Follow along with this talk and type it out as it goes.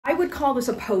would call this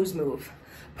a pose move.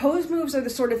 Pose moves are the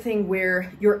sort of thing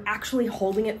where you're actually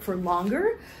holding it for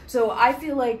longer. So I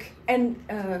feel like, and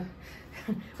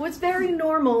what's very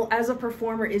normal as a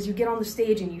performer is you get on the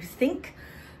stage and you think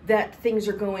that things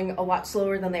are going a lot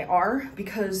slower than they are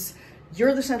because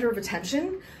you're the center of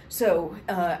attention. So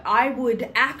I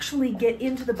would actually get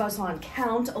into the buzzsaw and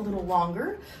count a little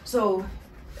longer. So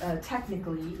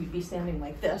technically you'd be standing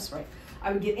like this, right?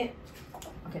 I would get in.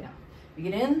 Okay, now you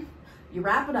get in, you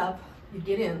wrap it up, you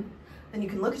get in, then you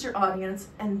can look at your audience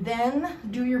and then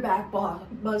do your back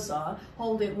buzzsaw.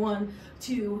 Hold it 1,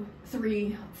 2,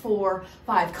 3, 4,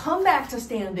 5. Come back to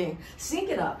standing, sync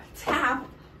it up, tap,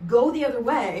 go the other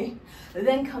way,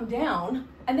 then come down,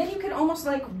 and then you can almost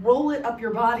like roll it up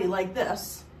your body like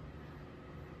this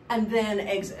and then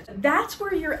exit. That's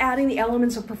where you're adding the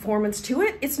elements of performance to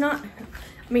it. It's not,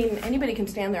 I mean, anybody can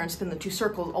stand there and spin the 2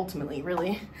 circles ultimately,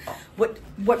 really.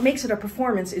 What makes it a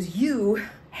performance is you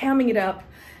hamming it up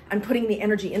and putting the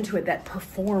energy into it that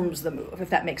performs the move, if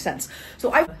that makes sense.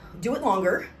 So I do it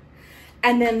longer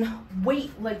and then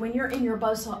wait, like when you're in your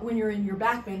buzzsaw, when you're in your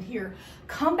back bend here,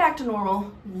 come back to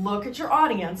normal, look at your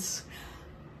audience,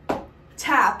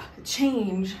 tap,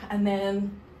 change, and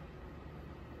then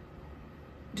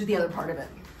do the other part of it.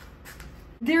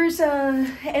 There's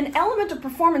an element of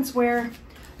performance where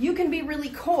you can be really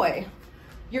coy.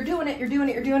 You're doing it, you're doing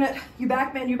it, you're doing it. You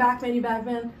back bend, you back bend, you back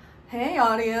bend. Hey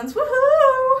audience,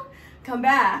 woohoo! Come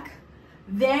back,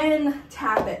 then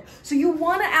tap it. So you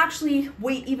wanna actually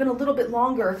wait even a little bit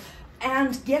longer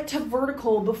and get to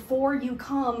vertical before you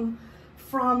come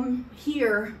from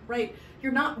here, right?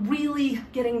 You're not really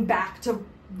getting back to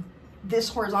this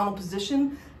horizontal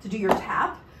position to do your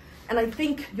tap. And I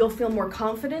think you'll feel more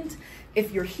confident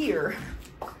if you're here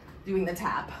doing the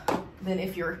tap than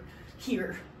if you're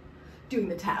here doing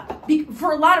the tap.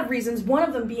 For a lot of reasons, one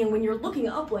of them being when you're looking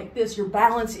up like this, your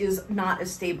balance is not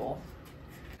as stable.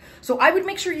 So I would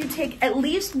make sure you take at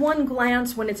least one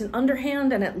glance when it's an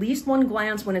underhand and at least one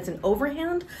glance when it's an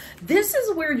overhand. This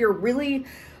is where you're really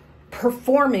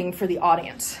performing for the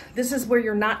audience. This is where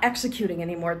you're not executing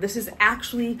anymore. This is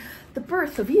actually the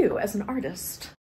birth of you as an artist.